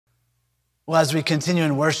Well, as we continue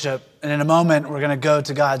in worship, and in a moment we're going to go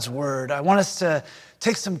to God's word, I want us to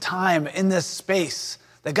take some time in this space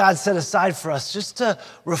that God set aside for us just to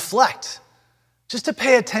reflect, just to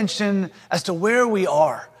pay attention as to where we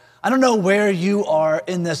are. I don't know where you are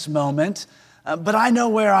in this moment, but I know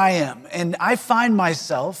where I am. And I find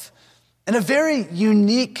myself in a very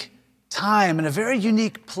unique time, in a very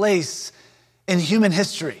unique place in human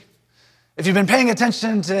history. If you've been paying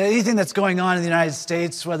attention to anything that's going on in the United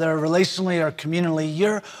States, whether relationally or communally,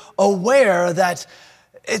 you're aware that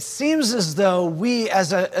it seems as though we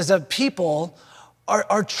as a people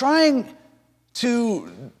are trying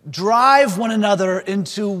to drive one another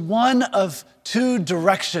into one of two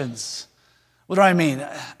directions. What do I mean?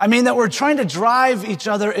 I mean that we're trying to drive each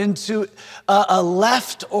other into a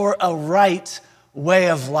left or a right way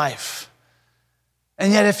of life.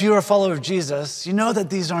 And yet, if you're a follower of Jesus, you know that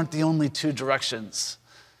these aren't the only two directions.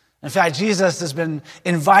 In fact, Jesus has been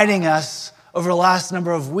inviting us over the last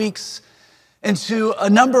number of weeks into a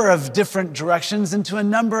number of different directions, into a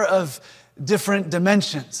number of different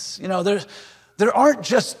dimensions. You know, there aren't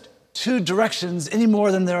just two directions any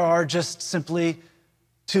more than there are just simply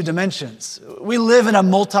two dimensions. We live in a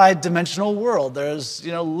multi-dimensional world. There's,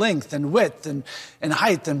 length and width and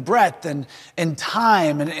height and breadth and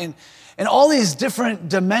time and all these different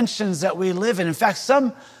dimensions that we live in. In fact,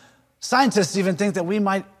 some scientists even think that we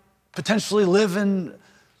might potentially live in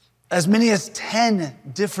as many as 10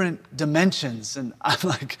 different dimensions. And I'm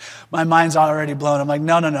like, my mind's already blown. I'm like,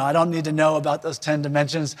 no, I don't need to know about those 10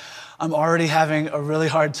 dimensions. I'm already having a really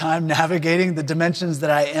hard time navigating the dimensions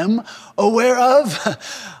that I am aware of.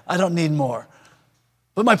 I don't need more.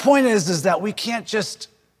 But my point is that we can't just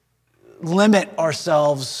limit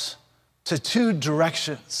ourselves to two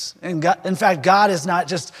directions. And God, in fact, God is not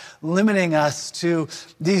just limiting us to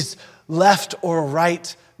these left or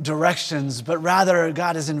right directions, but rather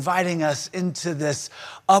God is inviting us into this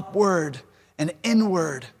upward and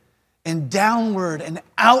inward and downward and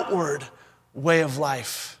outward way of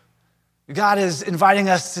life. God is inviting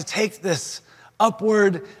us to take this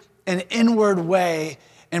upward and inward way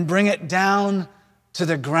and bring it down to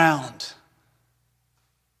the ground,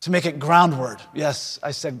 to make it groundward. Yes,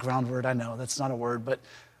 I said groundward. I know that's not a word, but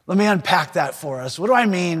let me unpack that for us. What do I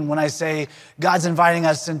mean when I say God's inviting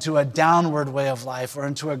us into a downward way of life or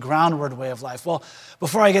into a groundward way of life? Well,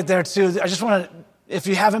 before I get there too, I just want to, if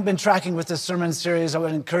you haven't been tracking with this sermon series, I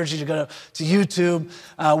would encourage you to go to YouTube,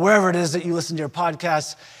 wherever it is that you listen to your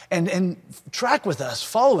podcasts, and track with us,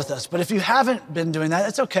 follow with us. But if you haven't been doing that,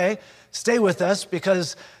 it's okay. Stay with us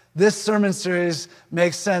because this sermon series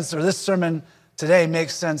makes sense, or this sermon today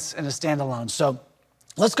makes sense in a standalone. So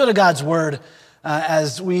let's go to God's word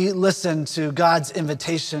as we listen to God's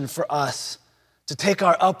invitation for us to take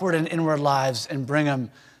our upward and inward lives and bring them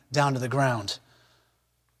down to the ground.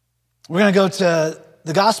 We're going to go to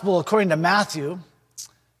the gospel according to Matthew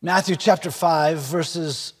chapter 5,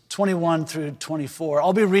 verses 21 through 24.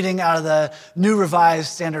 I'll be reading out of the New Revised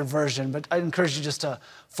Standard Version, but I encourage you just to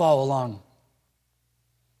follow along.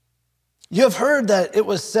 You have heard that it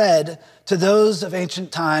was said to those of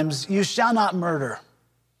ancient times, "You shall not murder,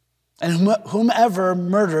 and whomever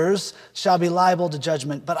murders shall be liable to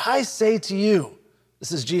judgment. But I say to you,"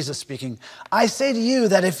 this is Jesus speaking, "I say to you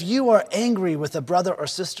that if you are angry with a brother or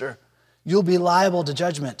sister, you'll be liable to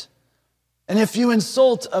judgment. And if you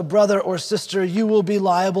insult a brother or sister, you will be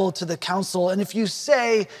liable to the council. And if you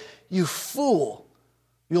say, 'You fool,'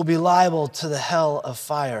 you'll be liable to the hell of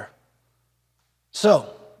fire.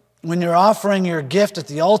 So, when you're offering your gift at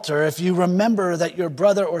the altar, if you remember that your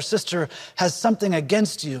brother or sister has something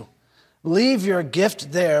against you, leave your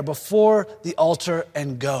gift there before the altar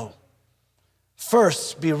and go.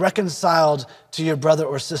 First, be reconciled to your brother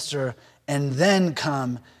or sister, and then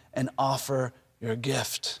come and offer your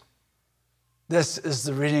gift." This is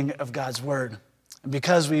the reading of God's word. And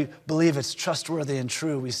because we believe it's trustworthy and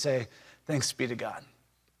true, we say, thanks be to God.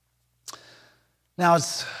 Now,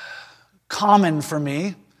 it's common for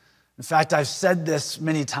me, in fact, I've said this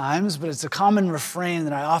many times, but it's a common refrain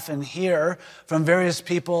that I often hear from various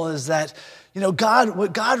people is that, what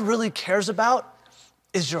God really cares about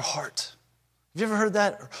is your heart. Have you ever heard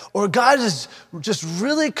that? Or God is just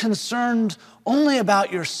really concerned only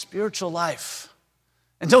about your spiritual life.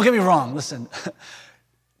 And don't get me wrong, listen,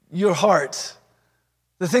 your heart,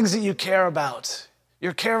 the things that you care about,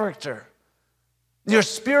 your character, your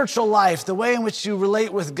spiritual life, the way in which you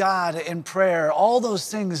relate with God in prayer, all those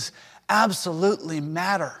things absolutely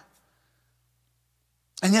matter.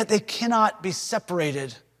 And yet they cannot be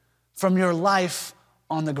separated from your life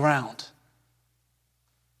on the ground.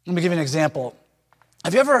 Let me give you an example.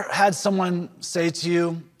 Have you ever had someone say to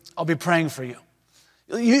you, "I'll be praying for you"?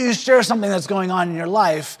 You share something that's going on in your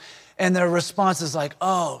life, and their response is like,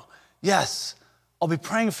 oh, yes, I'll be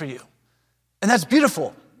praying for you. And that's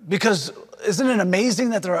beautiful, because isn't it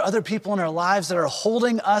amazing that there are other people in our lives that are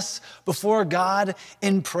holding us before God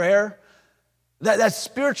in prayer? That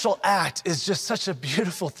spiritual act is just such a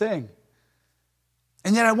beautiful thing.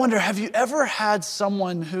 And yet I wonder, have you ever had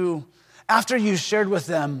someone who, after you shared with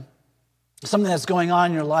them something that's going on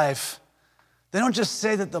in your life, they don't just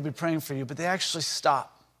say that they'll be praying for you, but they actually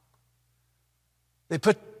stop. They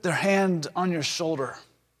put their hand on your shoulder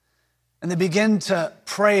and they begin to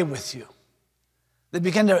pray with you. They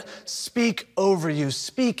begin to speak over you,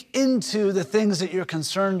 speak into the things that you're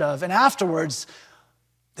concerned of. And afterwards,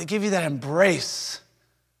 they give you that embrace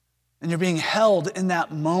and you're being held in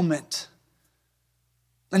that moment.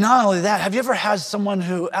 And not only that, have you ever had someone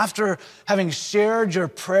who, after having shared your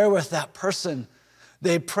prayer with that person,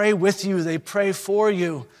 they pray with you, they pray for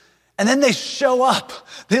you, and then they show up.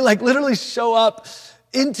 They literally show up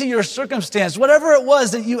into your circumstance. Whatever it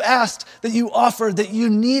was that you asked, that you offered, that you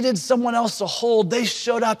needed someone else to hold, they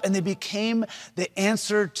showed up and they became the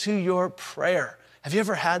answer to your prayer. Have you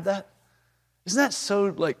ever had that? Isn't that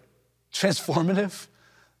so transformative,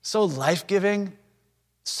 so life-giving,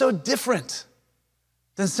 so different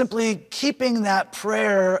than simply keeping that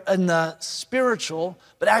prayer in the spiritual,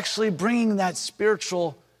 but actually bringing that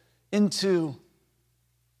spiritual into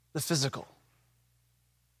the physical?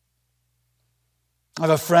 I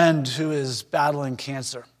have a friend who is battling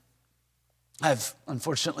cancer. I have,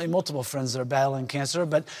 unfortunately, multiple friends that are battling cancer,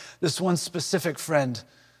 but this one specific friend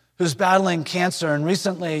who's battling cancer, and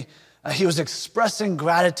recently he was expressing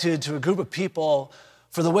gratitude to a group of people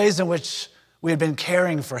for the ways in which we had been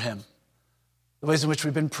caring for him, the ways in which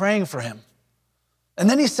we've been praying for him. And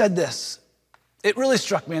then he said this. It really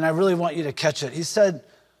struck me, and I really want you to catch it. He said,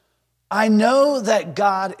 I know that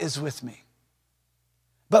God is with me,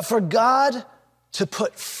 but for God to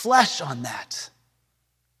put flesh on that,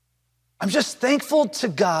 I'm just thankful to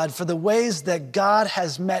God for the ways that God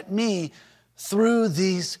has met me through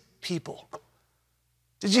these people.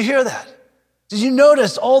 Did you hear that? Did you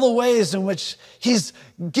notice all the ways in which he's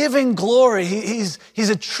giving glory? He's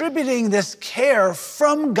attributing this care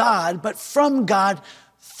from God, but from God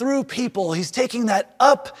through people. He's taking that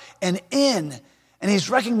up and in, and he's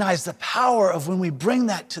recognized the power of when we bring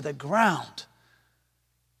that to the ground,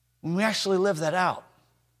 when we actually live that out.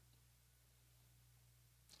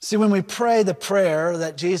 See, when we pray the prayer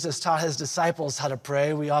that Jesus taught his disciples how to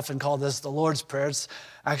pray, we often call this the Lord's Prayer. It's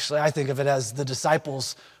actually, I think of it as the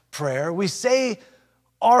disciples' prayer. We say,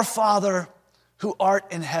 Our Father who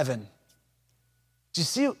art in heaven. Do you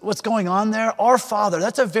see what's going on there? Our Father,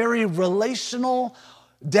 that's a very relational,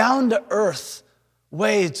 down-to-earth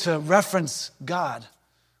way to reference God.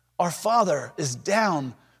 Our Father is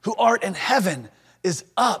down, who art in heaven is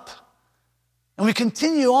up. And we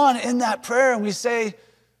continue on in that prayer and we say,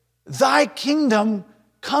 Thy kingdom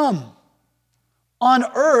come on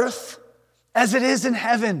earth as it is in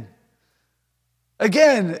heaven.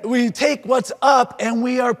 Again, we take what's up and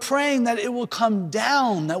we are praying that it will come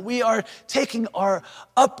down, that we are taking our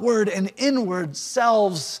upward and inward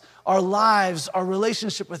selves, our lives, our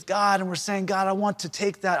relationship with God, and we're saying, God, I want to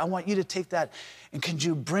take that. I want you to take that, and could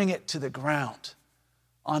you bring it to the ground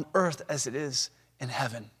on earth as it is in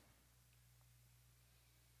heaven?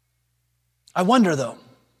 I wonder, though,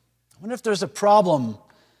 if there's a problem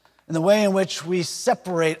in the way in which we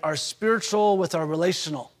separate our spiritual with our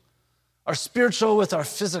relational, our spiritual with our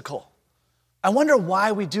physical. I wonder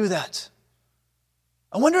why we do that.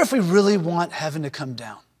 I wonder if we really want heaven to come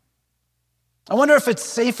down. I wonder if it's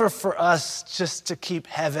safer for us just to keep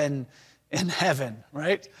heaven in heaven,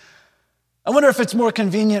 right? I wonder if it's more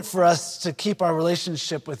convenient for us to keep our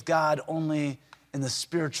relationship with God only in the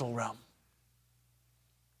spiritual realm.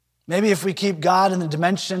 Maybe if we keep God in the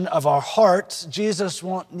dimension of our heart, Jesus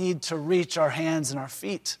won't need to reach our hands and our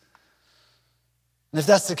feet. And if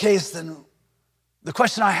that's the case, then the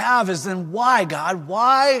question I have is then why, God?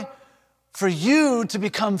 Why for you to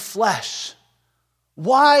become flesh?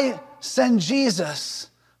 Why send Jesus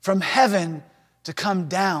from heaven to come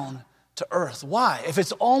down to earth? Why? If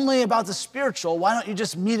it's only about the spiritual, why don't you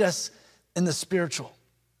just meet us in the spiritual?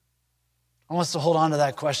 I want us to hold on to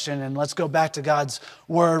that question, and let's go back to God's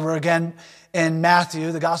word. We're again in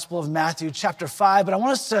Matthew, the Gospel of Matthew, chapter 5, but I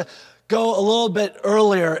want us to go a little bit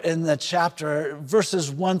earlier in the chapter,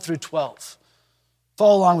 verses 1 through 12.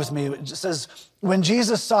 Follow along with me. It says, when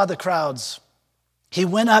Jesus saw the crowds, he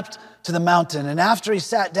went up to the mountain, and after he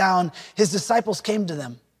sat down, his disciples came to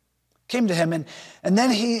him, and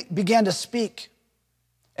then he began to speak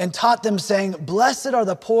and taught them, saying, Blessed are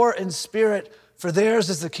the poor in spirit, for theirs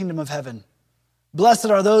is the kingdom of heaven. Blessed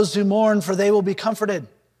are those who mourn, for they will be comforted.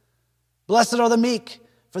 Blessed are the meek,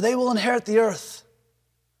 for they will inherit the earth.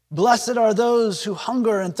 Blessed are those who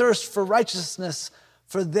hunger and thirst for righteousness,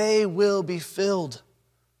 for they will be filled.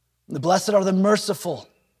 Blessed are the merciful,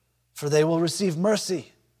 for they will receive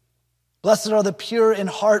mercy. Blessed are the pure in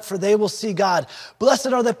heart, for they will see God. Blessed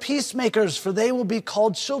are the peacemakers, for they will be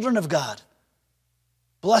called children of God.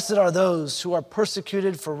 Blessed are those who are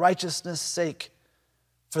persecuted for righteousness' sake,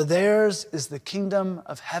 for theirs is the kingdom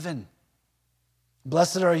of heaven.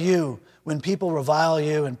 Blessed are you when people revile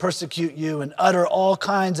you and persecute you and utter all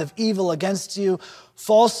kinds of evil against you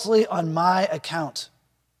falsely on my account.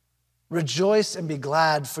 Rejoice and be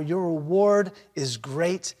glad, for your reward is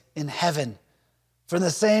great in heaven. For in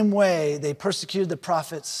the same way they persecuted the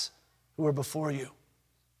prophets who were before you.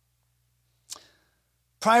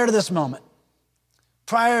 Prior to this moment,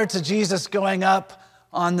 prior to Jesus going up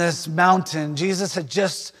on this mountain, Jesus had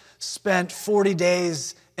just spent 40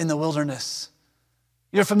 days in the wilderness.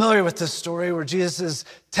 You're familiar with this story where Jesus is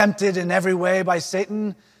tempted in every way by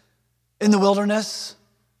Satan in the wilderness.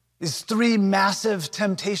 These three massive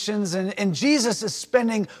temptations, and Jesus is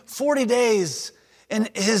spending 40 days in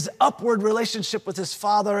his upward relationship with his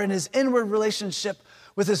Father and his inward relationship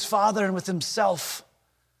with his Father and with himself.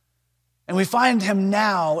 And we find him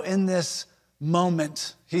now in this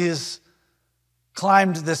moment. He has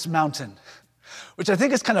climbed this mountain, which I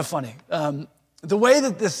think is kind of funny. The way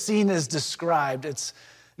that this scene is described, it's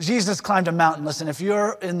Jesus climbed a mountain. Listen, if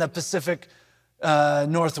you're in the Pacific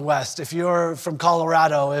Northwest, if you're from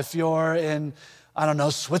Colorado, if you're in,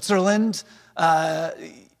 Switzerland,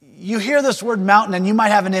 you hear this word mountain and you might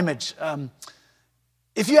have an image.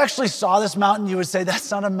 If you actually saw this mountain, you would say, that's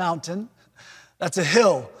not a mountain, that's a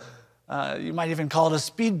hill. You might even call it a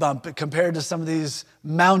speed bump compared to some of these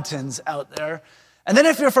mountains out there. And then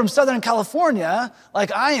if you're from Southern California,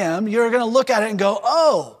 like I am, you're going to look at it and go,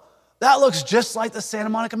 oh, that looks just like the Santa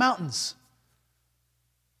Monica Mountains.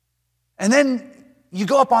 And then you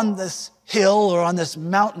go up on this hill or on this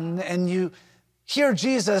mountain and you hear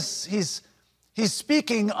Jesus, he's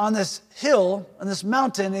speaking on this hill, on this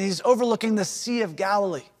mountain, and he's overlooking the Sea of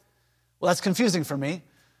Galilee. Well, that's confusing for me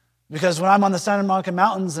because when I'm on the Santa Monica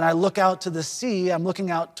Mountains and I look out to the sea, I'm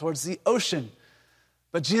looking out towards the ocean.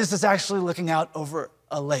 But Jesus is actually looking out over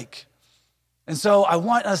a lake. And so I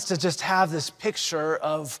want us to just have this picture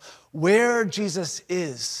of where Jesus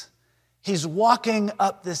is. He's walking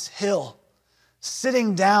up this hill,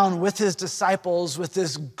 sitting down with his disciples with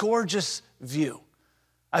this gorgeous view.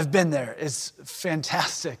 I've been there. It's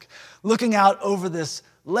fantastic. Looking out over this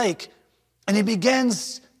lake, and he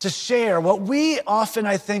begins to share what we often,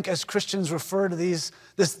 I think, as Christians refer to this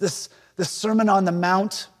Sermon on the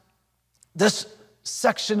Mount. This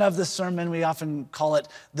section of the sermon, we often call it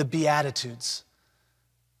the Beatitudes.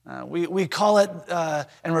 We call it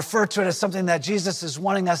and refer to it as something that Jesus is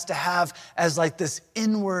wanting us to have as like this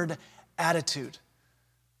inward attitude.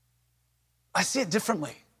 I see it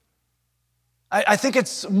differently. I think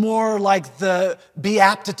it's more like the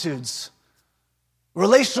Beatitudes,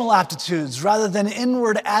 relational aptitudes rather than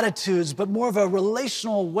inward attitudes, but more of a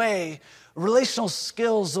relational way, relational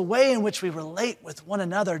skills, the way in which we relate with one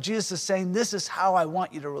another. Jesus is saying, this is how I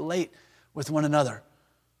want you to relate with one another.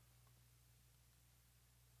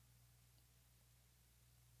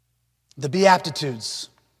 The Beatitudes,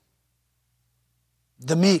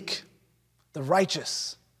 the meek, the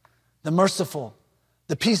righteous, the merciful,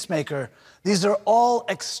 the peacemaker. These are all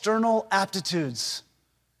external aptitudes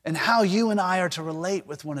in how you and I are to relate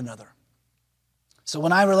with one another. So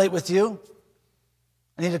when I relate with you,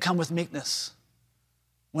 I need to come with meekness.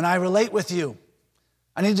 When I relate with you,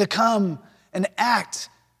 I need to come and act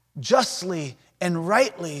justly and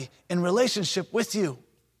rightly in relationship with you.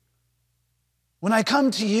 When I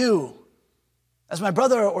come to you as my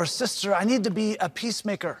brother or sister, I need to be a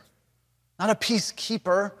peacemaker, not a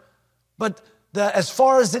peacekeeper, but as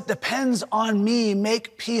far as it depends on me,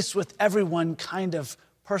 make peace with everyone kind of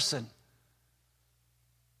person.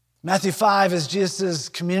 Matthew 5 is Jesus'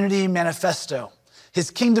 community manifesto, his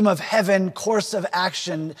kingdom of heaven course of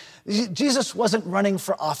action. Jesus wasn't running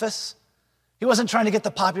for office. He wasn't trying to get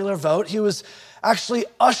the popular vote. He was actually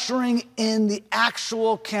ushering in the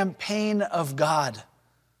actual campaign of God.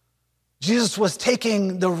 Jesus was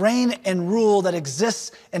taking the reign and rule that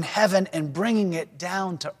exists in heaven and bringing it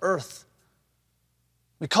down to earth.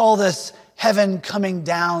 We call this heaven coming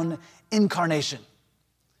down incarnation.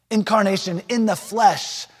 Incarnation in the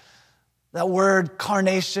flesh. That word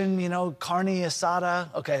carnation, carne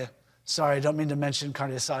asada. Okay, sorry, I don't mean to mention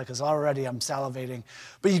carne asada because already I'm salivating.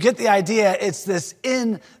 But you get the idea. It's this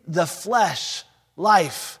in the flesh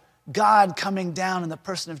life. God coming down in the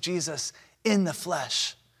person of Jesus in the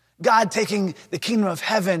flesh. God taking the kingdom of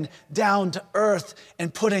heaven down to earth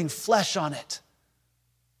and putting flesh on it.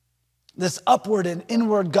 This upward and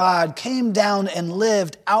inward God came down and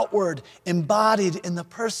lived outward, embodied in the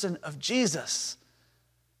person of Jesus.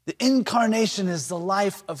 The incarnation is the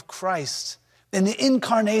life of Christ, and the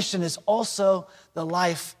incarnation is also the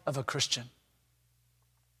life of a Christian.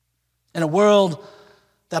 In a world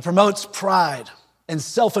that promotes pride and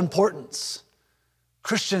self-importance,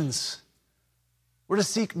 Christians, we're to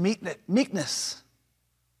seek meekness.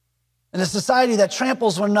 In a society that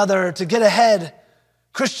tramples one another to get ahead,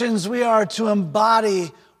 Christians, we are to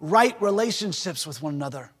embody right relationships with one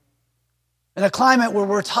another. In a climate where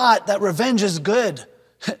we're taught that revenge is good.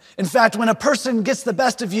 In fact, when a person gets the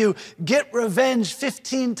best of you, get revenge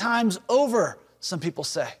 15 times over, some people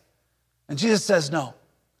say. And Jesus says, no,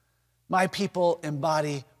 my people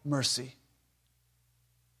embody mercy.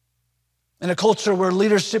 In a culture where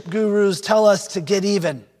leadership gurus tell us to get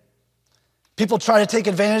even, people try to take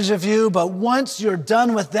advantage of you, but once you're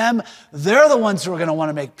done with them, they're the ones who are going to want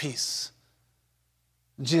to make peace.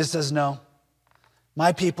 And Jesus says, no,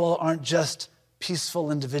 my people aren't just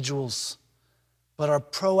peaceful individuals, but are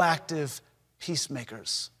proactive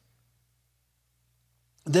peacemakers.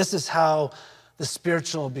 This is how the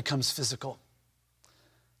spiritual becomes physical.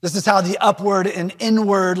 This is how the upward and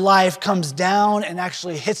inward life comes down and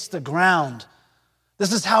actually hits the ground.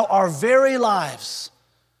 This is how our very lives,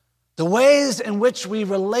 the ways in which we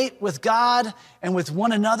relate with God and with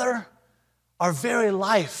one another, our very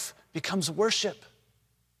life becomes worship.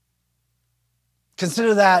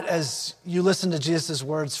 Consider that as you listen to Jesus'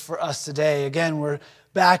 words for us today. Again, we're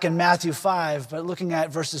back in Matthew 5, but looking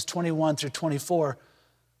at verses 21 through 24.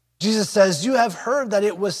 Jesus says, you have heard that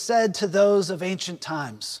it was said to those of ancient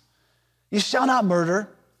times, you shall not murder,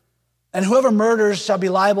 and whoever murders shall be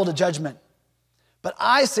liable to judgment. But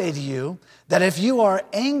I say to you that if you are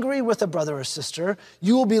angry with a brother or sister,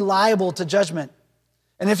 you will be liable to judgment.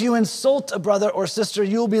 And if you insult a brother or sister,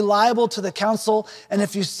 you will be liable to the council. And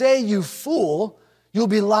if you say, you fool, you'll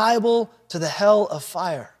be liable to the hell of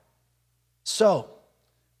fire. So,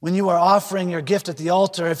 when you are offering your gift at the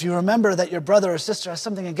altar, if you remember that your brother or sister has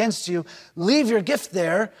something against you, leave your gift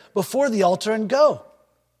there before the altar and go.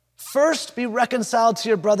 First be reconciled to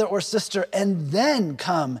your brother or sister, and then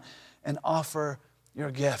come and offer your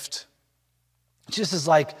gift. Jesus is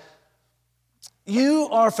like, you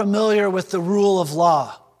are familiar with the rule of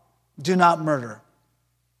law, do not murder.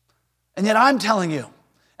 And yet I'm telling you,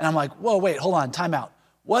 and I'm like, whoa, wait, hold on, time out.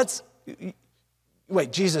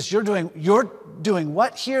 Wait, Jesus, you're doing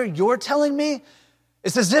what here? You're telling me?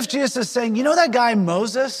 It's as if Jesus is saying, you know that guy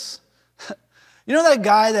Moses? You know that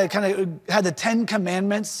guy that kind of had the 10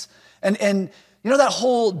 commandments? And you know that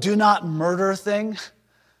whole do not murder thing?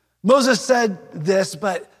 Moses said this,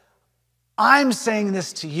 but I'm saying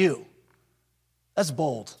this to you. That's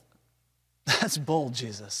bold. That's bold,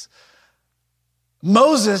 Jesus.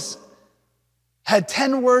 Moses had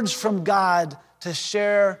 10 words from God to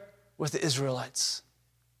share with the Israelites.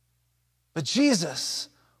 But Jesus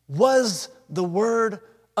was the word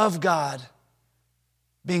of God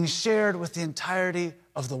being shared with the entirety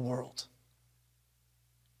of the world.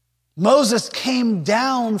 Moses came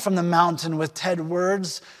down from the mountain with 10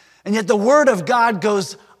 words, and yet the word of God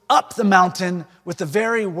goes up the mountain with the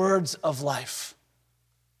very words of life.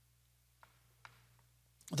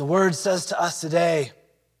 The word says to us today,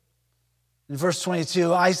 in verse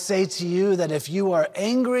 22, I say to you that if you are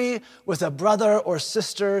angry with a brother or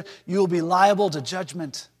sister, you will be liable to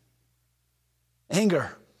judgment.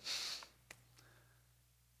 Anger.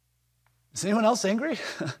 Is anyone else angry?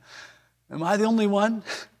 Am I the only one?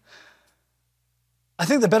 I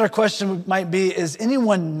think the better question might be, is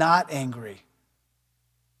anyone not angry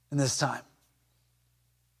in this time?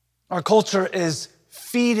 Our culture is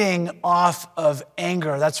feeding off of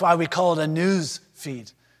anger. That's why we call it a news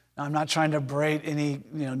feed. Now, I'm not trying to berate any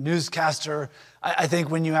newscaster. I think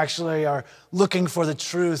when you actually are looking for the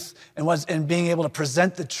truth and being able to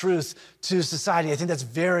present the truth to society, I think that's a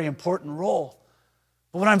very important role.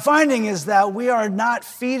 But what I'm finding is that we are not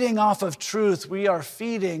feeding off of truth. We are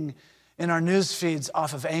feeding in our news feeds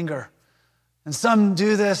off of anger. And some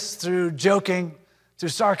do this through joking, through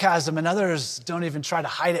sarcasm, and others don't even try to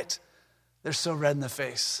hide it. They're so red in the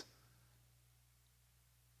face.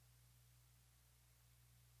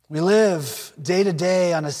 We live day to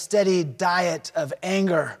day on a steady diet of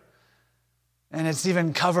anger, and it's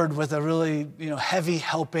even covered with a really heavy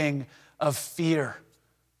helping of fear.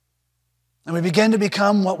 And we begin to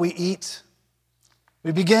become what we eat.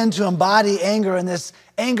 We begin to embody anger, and this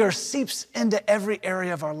anger seeps into every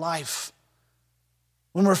area of our life.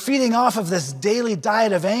 When we're feeding off of this daily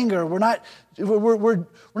diet of anger, we're not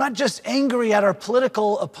just angry at our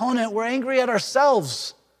political opponent, we're angry at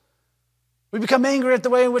ourselves. We become angry at the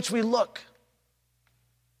way in which we look,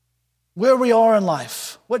 where we are in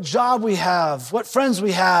life, what job we have, what friends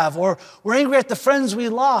we have, or we're angry at the friends we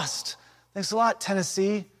lost. Thanks a lot,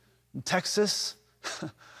 Tennessee and Texas. I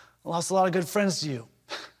lost a lot of good friends to you.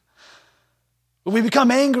 But we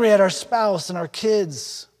become angry at our spouse and our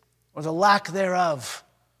kids, or the lack thereof.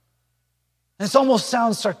 And it almost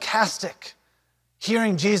sounds sarcastic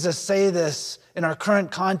hearing Jesus say this in our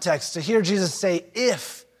current context, to hear Jesus say,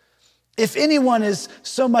 if anyone is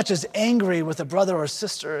so much as angry with a brother or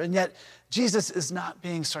sister, and yet Jesus is not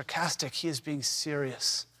being sarcastic, he is being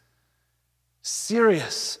serious.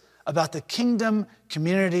 Serious about the kingdom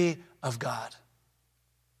community of God.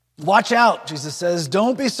 Watch out, Jesus says.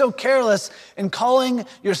 Don't be so careless in calling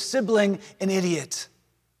your sibling an idiot.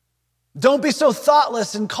 Don't be so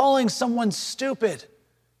thoughtless in calling someone stupid.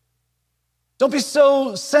 Don't be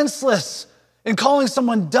so senseless in calling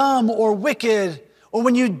someone dumb or wicked. Or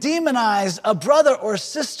when you demonize a brother or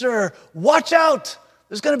sister, watch out.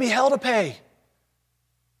 There's going to be hell to pay.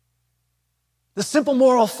 The simple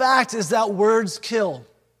moral fact is that words kill.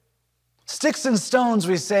 Sticks and stones,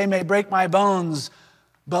 we say, may break my bones,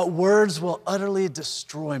 but words will utterly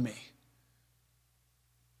destroy me.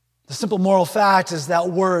 The simple moral fact is that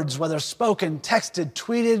words, whether spoken, texted,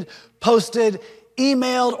 tweeted, posted,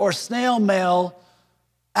 emailed, or snail mail,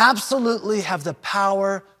 absolutely have the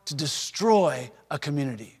power to destroy a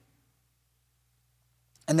community.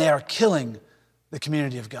 And they are killing the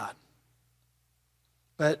community of God.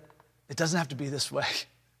 But it doesn't have to be this way.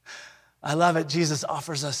 I love it. Jesus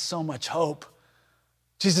offers us so much hope.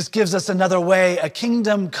 Jesus gives us another way, a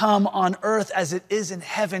kingdom come on earth as it is in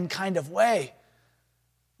heaven kind of way.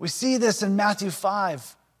 We see this in Matthew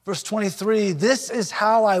 5, verse 23. This is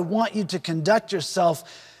how I want you to conduct yourself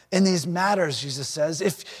in these matters, Jesus says.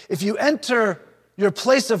 If you enter your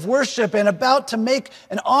place of worship and about to make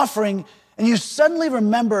an offering, and you suddenly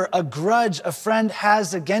remember a grudge a friend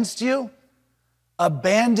has against you,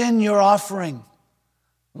 abandon your offering.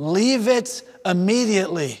 Leave it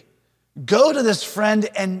immediately. Go to this friend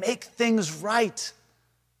and make things right.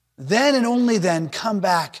 Then and only then come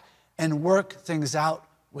back and work things out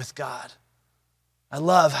with God. I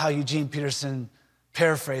love how Eugene Peterson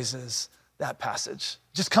paraphrases that passage.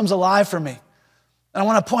 It just comes alive for me. And I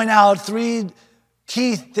want to point out 3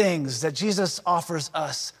 key things that Jesus offers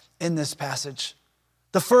us in this passage.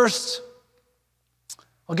 The first,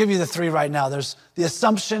 I'll give you the 3 right now. There's the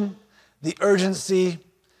assumption, the urgency,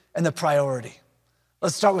 and the priority.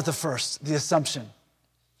 Let's start with the first, the assumption.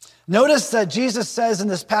 Notice that Jesus says in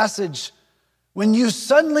this passage, when you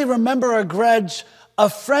suddenly remember a grudge a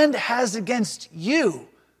friend has against you,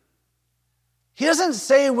 he doesn't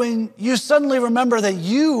say when you suddenly remember that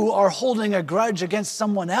you are holding a grudge against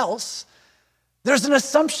someone else. There's an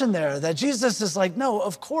assumption there that Jesus is like, no,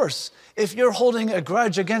 of course, if you're holding a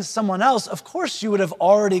grudge against someone else, of course you would have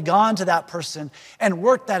already gone to that person and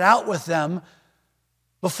worked that out with them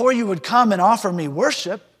before you would come and offer me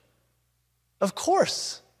worship. Of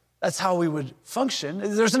course, that's how we would function.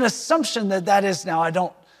 There's an assumption that is, now I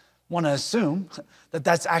don't want to assume that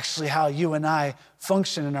that's actually how you and I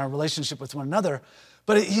function in our relationship with one another.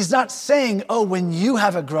 But he's not saying, oh, when you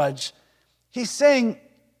have a grudge. He's saying,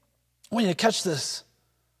 I want you to catch this.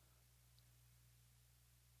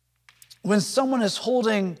 When someone is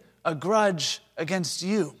holding a grudge against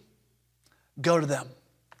you, go to them.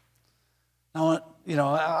 Now,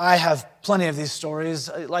 I have plenty of these stories.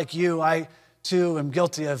 Like you, I too am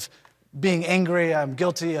guilty of being angry. I'm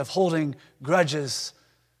guilty of holding grudges.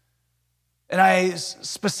 And I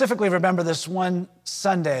specifically remember this one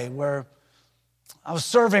Sunday where I was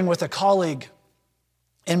serving with a colleague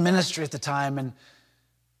in ministry at the time,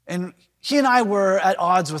 and he and I were at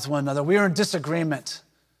odds with one another. We were in disagreement.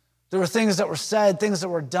 There were things that were said, things that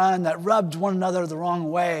were done that rubbed one another the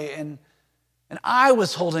wrong way, and I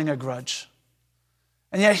was holding a grudge.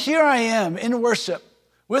 And yet here I am in worship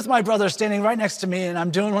with my brother standing right next to me, and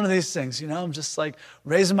I'm doing one of these things, I'm just like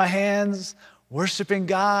raising my hands, worshiping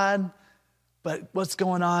God. But what's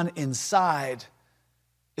going on inside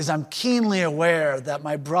is I'm keenly aware that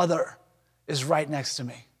my brother is right next to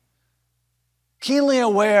me. Keenly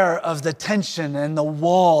aware of the tension and the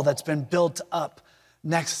wall that's been built up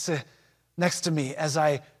next to me as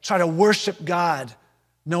I try to worship God,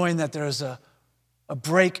 knowing that there's a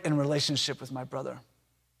break in relationship with my brother.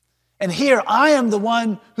 And here I am the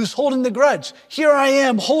one who's holding the grudge. Here I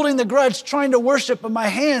am holding the grudge, trying to worship, but my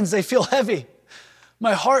hands, they feel heavy.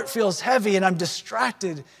 My heart feels heavy, and I'm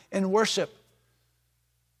distracted in worship.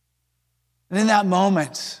 And in that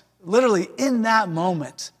moment, literally in that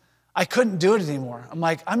moment, I couldn't do it anymore. I'm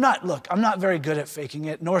like, I'm not very good at faking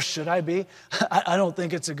it, nor should I be. I don't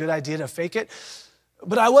think it's a good idea to fake it.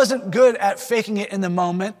 But I wasn't good at faking it in the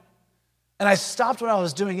moment. And I stopped what I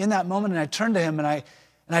was doing in that moment, and I turned to him, and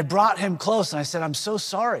I brought him close, and I said, I'm so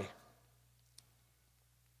sorry.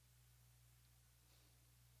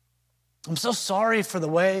 I'm so sorry for the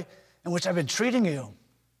way in which I've been treating you.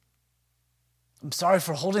 I'm sorry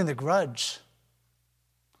for holding the grudge.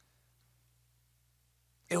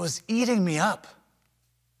 It was eating me up.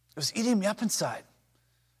 It was eating me up inside.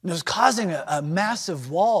 And it was causing a massive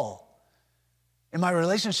wall in my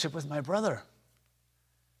relationship with my brother.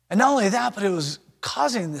 And not only that, but it was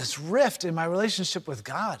causing this rift in my relationship with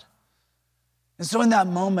God. And so in that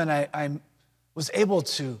moment, I was able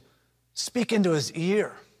to speak into his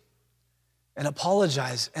ear and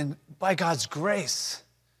apologize. And by God's grace,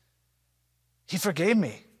 he forgave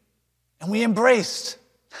me. And we embraced.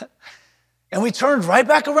 And we turned right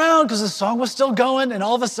back around because the song was still going. And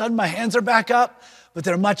all of a sudden, my hands are back up, but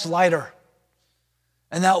they're much lighter.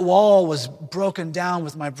 And that wall was broken down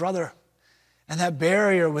with my brother. And that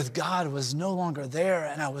barrier with God was no longer there.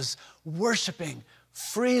 And I was worshiping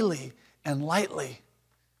freely and lightly.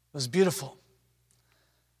 It was beautiful.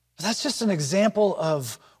 But that's just an example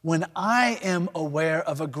of when I am aware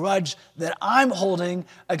of a grudge that I'm holding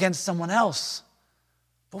against someone else.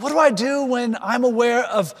 But what do I do when I'm aware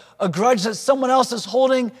of a grudge that someone else is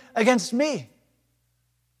holding against me?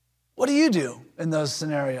 What do you do in those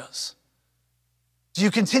scenarios? Do you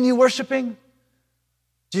continue worshiping?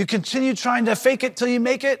 Do you continue trying to fake it till you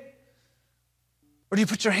make it? Or do you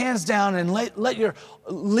put your hands down and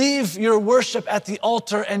leave your worship at the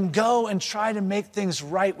altar and go and try to make things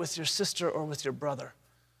right with your sister or with your brother?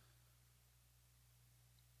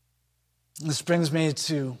 And this brings me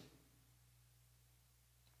to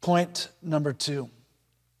point number 2,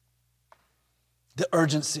 the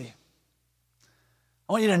urgency.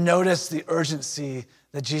 I want you to notice the urgency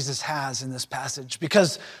that Jesus has in this passage,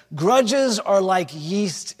 because grudges are like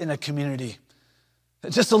yeast in a community.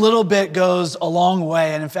 Just a little bit goes a long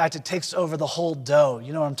way, and in fact, it takes over the whole dough.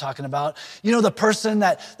 You know what I'm talking about. You know the person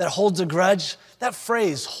that holds a grudge? That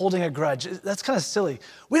phrase, holding a grudge, that's kind of silly.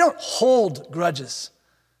 We don't hold grudges.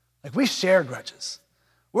 Like, we share grudges.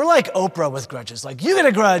 We're like Oprah with grudges. Like, you get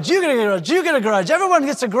a grudge, you get a grudge, you get a grudge. Everyone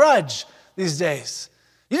gets a grudge these days.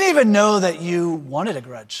 You didn't even know that you wanted a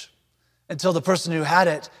grudge until the person who had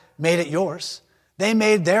it made it yours. They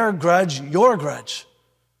made their grudge your grudge.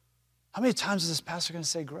 How many times is this pastor going to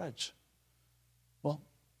say grudge? Well,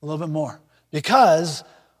 a little bit more. Because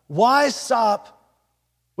why stop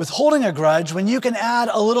with holding a grudge when you can add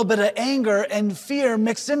a little bit of anger and fear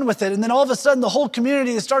mixed in with it? And then all of a sudden, the whole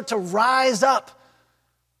community is start to rise up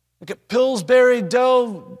like a Pillsbury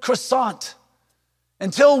dough croissant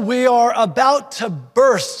until we are about to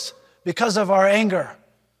burst because of our anger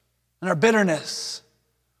and our bitterness.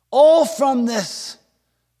 All from this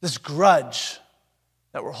grudge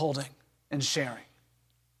that we're holding and sharing.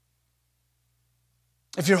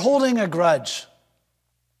 If you're holding a grudge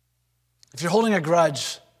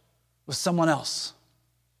with someone else,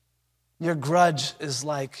 your grudge is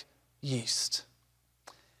like yeast.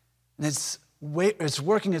 And it's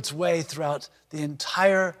working its way throughout the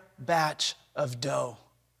entire batch of dough.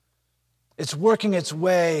 It's working its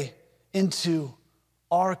way into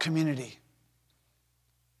our community.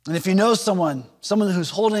 And if you know someone who's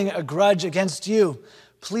holding a grudge against you,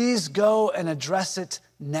 please go and address it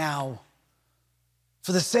now.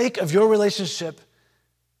 For the sake of your relationship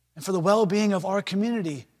and for the well-being of our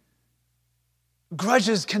community,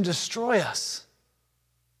 grudges can destroy us.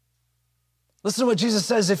 Listen to what Jesus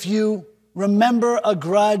says: if you remember a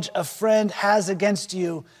grudge a friend has against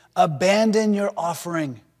you, abandon your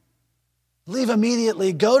offering. Leave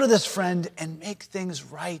immediately, go to this friend and make things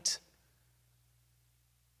right.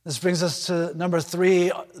 This brings us to number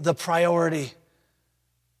 3, the priority.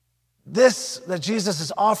 This that Jesus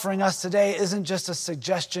is offering us today isn't just a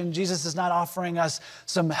suggestion. Jesus is not offering us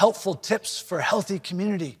some helpful tips for healthy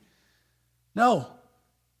community. No.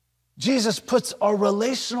 Jesus puts our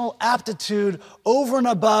relational aptitude over and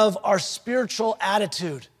above our spiritual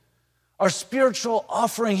attitude, our spiritual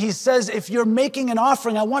offering. He says, if you're making an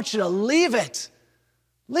offering, I want you to leave it.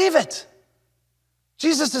 Leave it.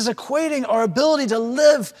 Jesus is equating our ability to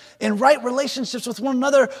live in right relationships with one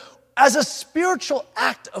another as a spiritual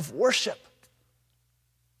act of worship.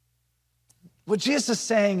 What Jesus is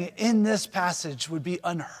saying in this passage would be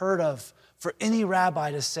unheard of for any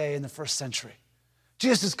rabbi to say in the first century.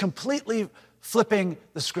 Jesus is completely flipping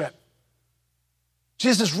the script.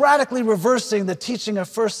 Jesus is radically reversing the teaching of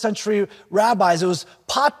first century rabbis. It was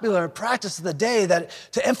popular practice of the day that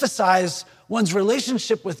to emphasize one's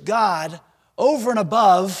relationship with God over and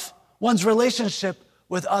above one's relationship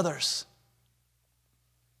with others.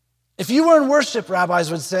 If you were in worship, rabbis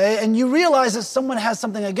would say, and you realize that someone has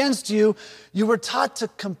something against you, you were taught to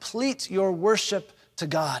complete your worship to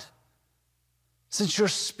God, since your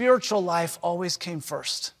spiritual life always came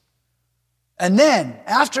first. And then,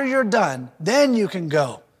 after you're done, then you can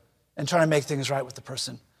go and try to make things right with the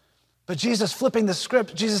person. But Jesus, flipping the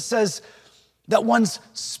script, Jesus says that one's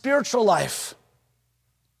spiritual life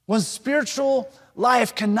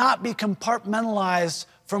cannot be compartmentalized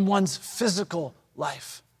from one's physical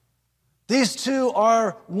life. These two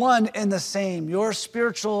are one and the same, your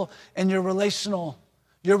spiritual and your relational.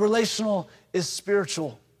 Your relational is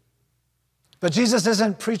spiritual. But Jesus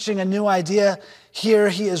isn't preaching a new idea here.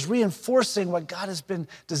 He is reinforcing what God has been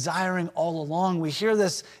desiring all along. We hear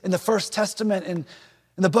this in the First Testament in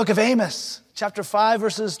the book of Amos, chapter 5,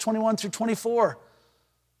 verses 21 through 24.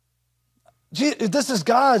 This is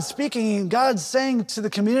God speaking. God's saying to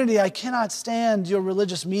the community, I cannot stand your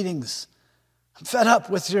religious meetings. I'm fed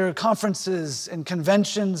up with your conferences and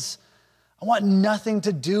conventions. I want nothing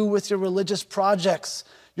to do with your religious projects,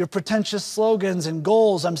 your pretentious slogans and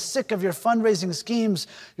goals. I'm sick of your fundraising schemes,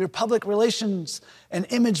 your public relations and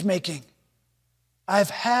image making. I've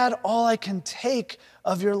had all I can take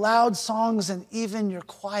of your loud songs and even your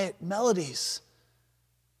quiet melodies.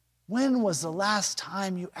 When was the last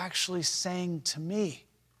time you actually sang to me?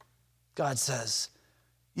 God says,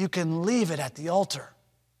 you can leave it at the altar.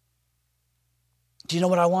 Do you know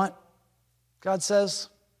what I want? God says,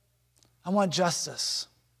 I want justice,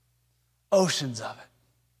 oceans of it.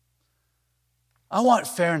 I want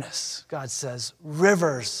fairness, God says,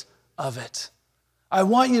 rivers of it. I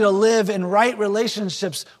want you to live in right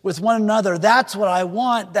relationships with one another. That's what I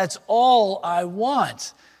want. That's all I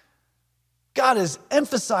want. God is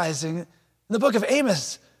emphasizing, in the book of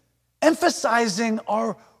Amos, emphasizing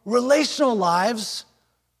our relational lives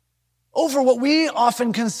over what we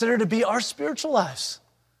often consider to be our spiritual lives.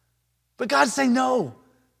 But God's saying, no,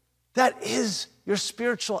 that is your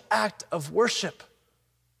spiritual act of worship.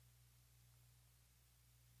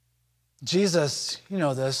 Jesus, you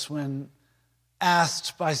know this, when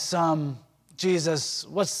asked by some, Jesus,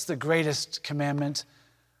 what's the greatest commandment?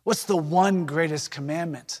 What's the one greatest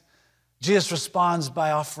commandment? Jesus responds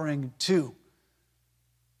by offering two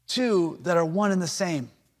that are one and the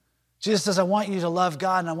same. Jesus says, I want you to love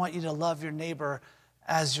God and I want you to love your neighbor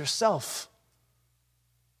as yourself.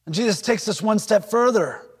 And Jesus takes this one step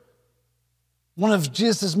further. One of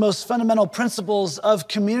Jesus' most fundamental principles of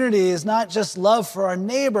community is not just love for our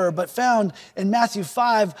neighbor, but found in Matthew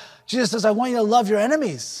 5, Jesus says, I want you to love your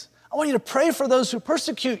enemies. I want you to pray for those who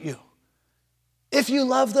persecute you. If you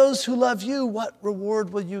love those who love you, what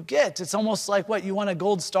reward will you get? It's almost like what, you want a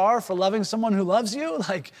gold star for loving someone who loves you?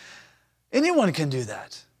 Like, anyone can do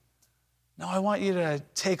that. No, I want you to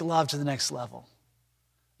take love to the next level.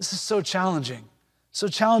 This is so challenging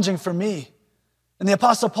for me. And the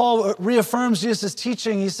Apostle Paul reaffirms Jesus'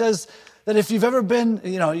 teaching. He says that if you've ever been,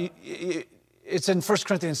 it's in 1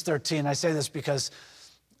 Corinthians 13. I say this because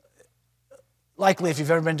likely if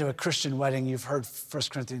you've ever been to a Christian wedding, you've heard 1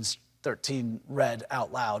 Corinthians 13 read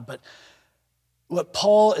out loud. But what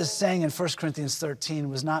Paul is saying in 1 Corinthians 13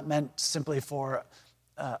 was not meant simply for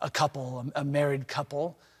a couple, a married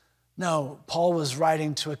couple. No, Paul was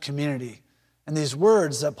writing to a community. And these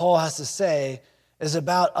words that Paul has to say is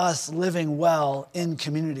about us living well in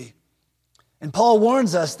community. And Paul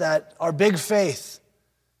warns us that our big faith,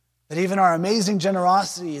 that even our amazing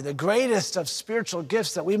generosity, the greatest of spiritual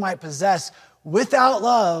gifts that we might possess, without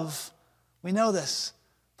love, we know this.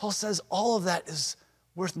 Paul says all of that is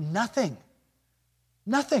worth nothing.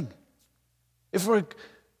 Nothing. If we're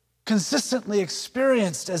consistently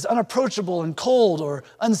experienced as unapproachable and cold or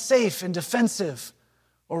unsafe and defensive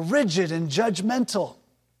or rigid and judgmental,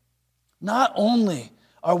 not only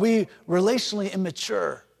are we relationally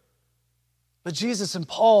immature, but Jesus and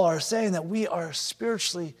Paul are saying that we are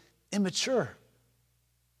spiritually immature.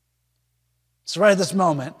 So right at this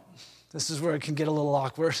moment, this is where it can get a little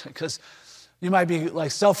awkward because you might be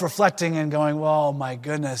like self-reflecting and going, well, my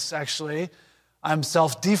goodness, actually, I'm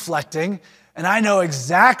self-deflecting and I know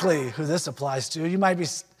exactly who this applies to. You might be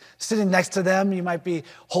sitting next to them. You might be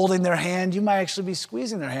holding their hand. You might actually be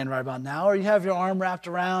squeezing their hand right about now, or you have your arm wrapped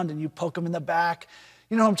around and you poke them in the back.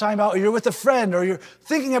 You know what I'm talking about? Or you're with a friend, or you're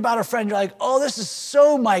thinking about a friend. You're like, oh, this is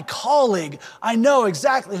so my colleague. I know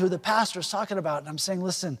exactly who the pastor is talking about. And I'm saying,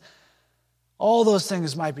 listen, all those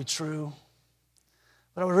things might be true,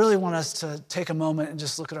 but I would really want us to take a moment and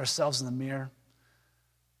just look at ourselves in the mirror.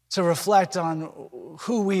 to reflect on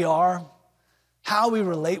who we are, how we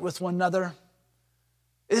relate with one another.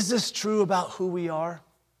 Is this true about who we are?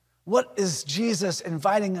 What is Jesus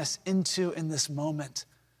inviting us into in this moment?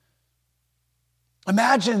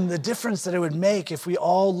 Imagine the difference that it would make if we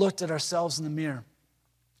all looked at ourselves in the mirror.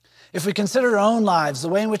 If we considered our own lives, the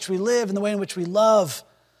way in which we live and the way in which we love,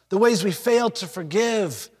 the ways we fail to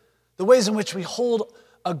forgive, the ways in which we hold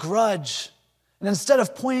a grudge. And instead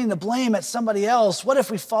of pointing the blame at somebody else, what if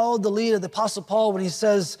we followed the lead of the Apostle Paul when he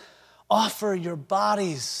says, offer your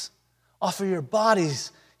bodies, offer your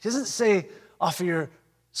bodies. He doesn't say offer your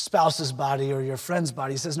spouse's body or your friend's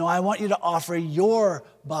body. He says, no, I want you to offer your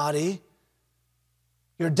body,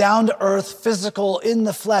 your down-to-earth, physical,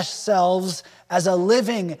 in-the-flesh selves as a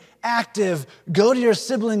living, active, go to your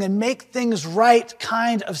sibling and make things right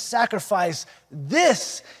kind of sacrifice.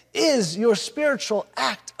 This is your spiritual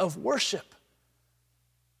act of worship.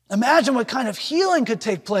 Imagine what kind of healing could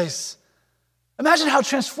take place. Imagine how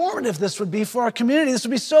transformative this would be for our community. This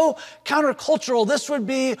would be so countercultural. This would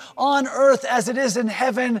be on earth as it is in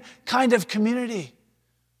heaven kind of community.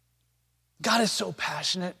 God is so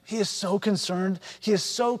passionate. He is so concerned. He is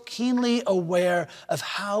so keenly aware of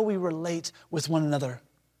how we relate with one another.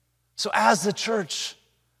 So as the church,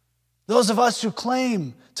 those of us who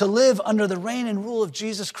claim to live under the reign and rule of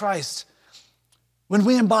Jesus Christ, when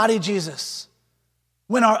we embody Jesus,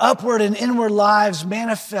 when our upward and inward lives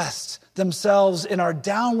manifest themselves in our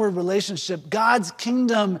downward relationship, God's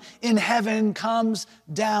kingdom in heaven comes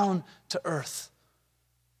down to earth.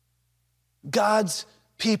 God's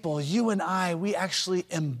people, you and I, we actually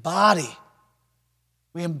embody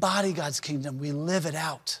God's kingdom. We live it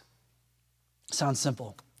out. Sounds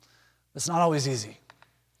simple. It's not always easy.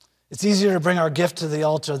 It's easier to bring our gift to the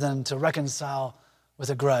altar than to reconcile with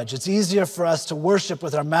a grudge. It's easier for us to worship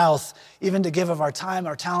with our mouth, even to give of our time,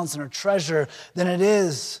 our talents, and our treasure, than it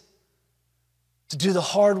is to do the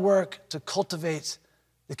hard work to cultivate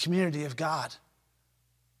the community of God.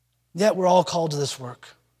 Yet we're all called to this work.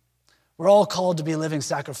 We're all called to be living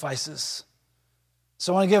sacrifices.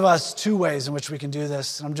 So I want to give us two ways in which we can do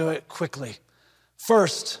this, and I'm doing it quickly.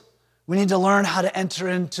 First, we need to learn how to enter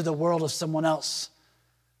into the world of someone else.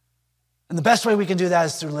 And the best way we can do that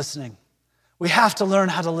is through listening. We have to learn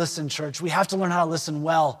how to listen, church. We have to learn how to listen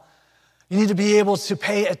well. You need to be able to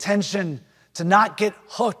pay attention, to not get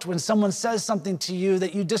hooked when someone says something to you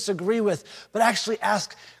that you disagree with, but actually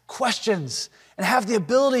ask questions and have the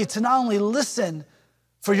ability to not only listen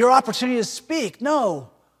for your opportunity to speak.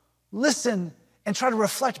 No, listen and try to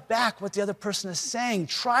reflect back what the other person is saying.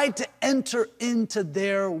 Try to enter into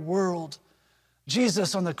their world.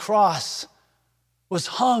 Jesus on the cross was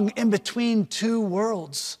hung in between two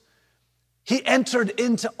worlds. He entered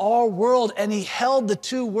into our world and he held the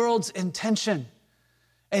two worlds in tension.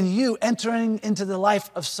 And you entering into the life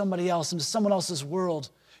of somebody else, into someone else's world,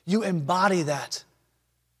 you embody that.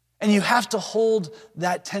 And you have to hold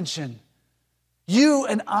that tension. You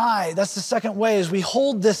and I, that's the second way, is we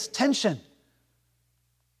hold this tension.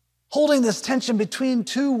 Holding this tension between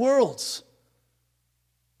two worlds.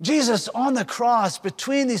 Jesus on the cross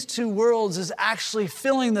between these two worlds is actually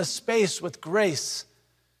filling the space with grace.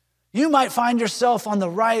 You might find yourself on the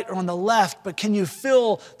right or on the left, but can you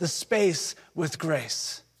fill the space with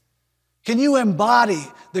grace? Can you embody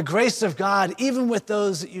the grace of God even with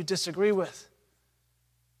those that you disagree with?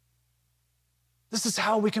 This is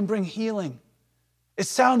how we can bring healing. It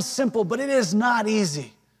sounds simple, but it is not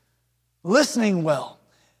easy. Listening well,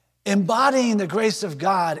 embodying the grace of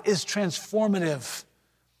God is transformative.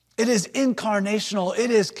 It is incarnational.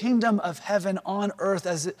 It is kingdom of heaven on earth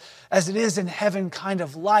as it is in heaven kind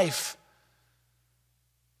of life.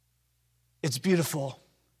 It's beautiful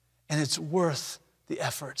and it's worth the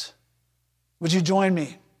effort. Would you join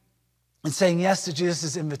me in saying yes to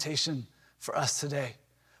Jesus' invitation for us today?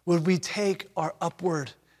 Would we take our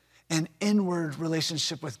upward and inward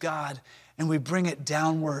relationship with God and we bring it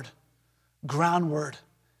downward, groundward,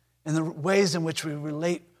 in the ways in which we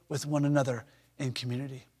relate with one another in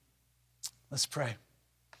community? Let's pray.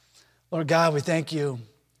 Lord God, we thank you.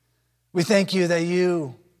 We thank you that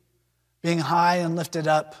you, being high and lifted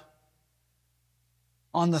up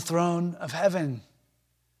on the throne of heaven,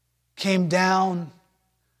 came down,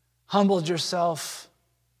 humbled yourself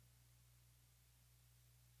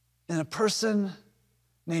in a person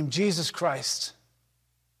named Jesus Christ.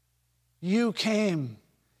 You came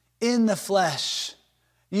in the flesh.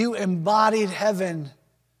 You embodied heaven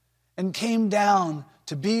and came down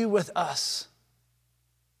to be with us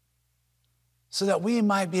so that we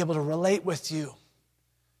might be able to relate with you,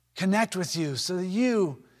 connect with you, so that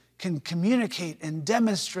you can communicate and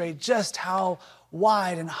demonstrate just how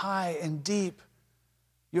wide and high and deep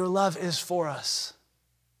Your love is for us.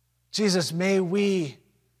 Jesus, may we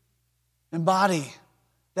embody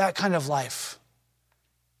that kind of life.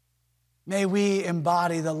 May we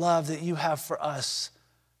embody the love that you have for us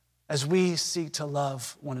as we seek to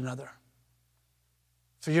love one another.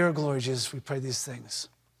 For your glory, Jesus, we pray these things.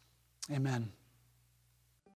 Amen.